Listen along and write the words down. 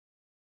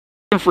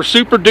For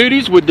Super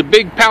Duties with the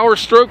big Power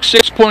Stroke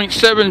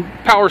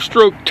 6.7 Power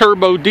Stroke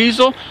turbo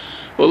diesel.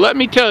 Well, let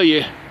me tell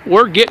you,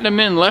 we're getting them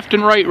in left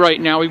and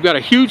right now. We've got a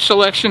huge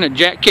selection at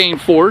Jack Kane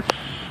Ford.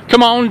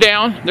 Come on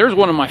down. There's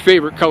one of my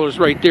favorite colors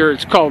right there.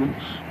 It's called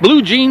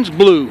Blue Jeans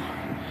Blue.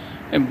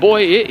 And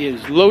boy, it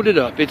is loaded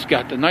up. It's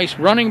got the nice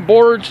running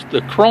boards,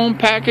 the chrome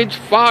package,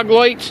 fog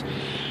lights,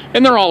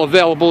 and they're all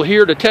available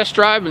here to test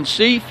drive and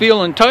see,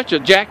 feel, and touch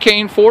at Jack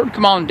Kane Ford.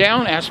 Come on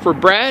down, ask for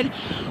Brad,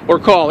 or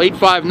call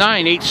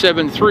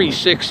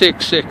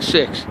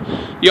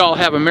 859-873-6666. Y'all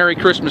have a Merry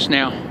Christmas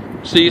now.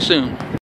 See you soon.